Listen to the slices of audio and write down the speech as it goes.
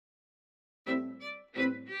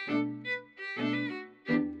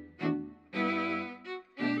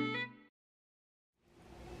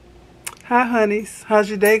Hi honeys, how's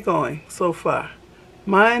your day going so far?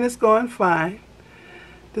 Mine is going fine.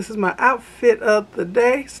 This is my outfit of the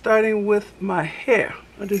day, starting with my hair.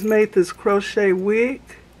 I just made this crochet wig.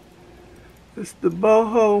 It's the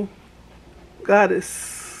boho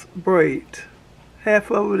goddess braid. Half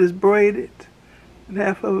of it is braided and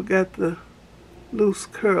half of it got the loose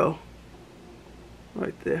curl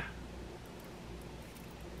right there.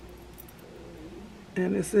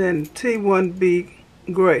 And it's in T1B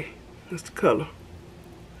gray. That's the color.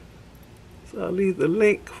 So I'll leave the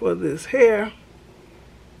link for this hair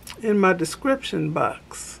in my description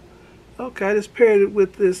box. Okay, I just paired it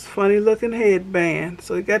with this funny looking headband.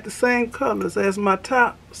 So it got the same colors as my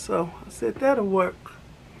top. So I said that'll work.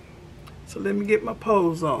 So let me get my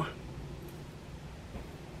pose on.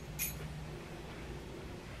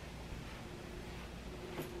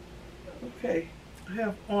 Okay, I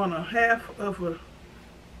have on a half of a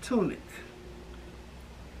tunic.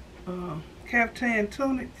 Caftan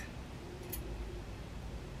Tunic.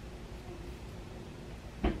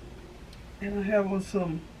 And I have on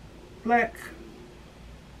some black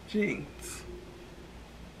jeans.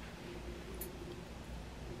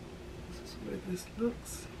 This is the way this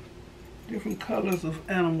looks. Different colors of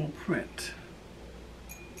animal print.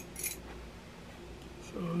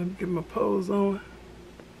 So let me get my pose on.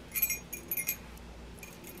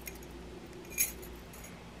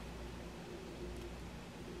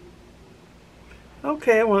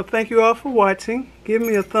 Okay, I want to thank you all for watching. Give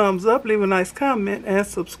me a thumbs up, leave a nice comment, and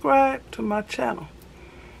subscribe to my channel.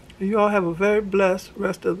 And you all have a very blessed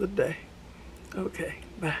rest of the day. Okay,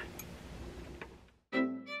 bye.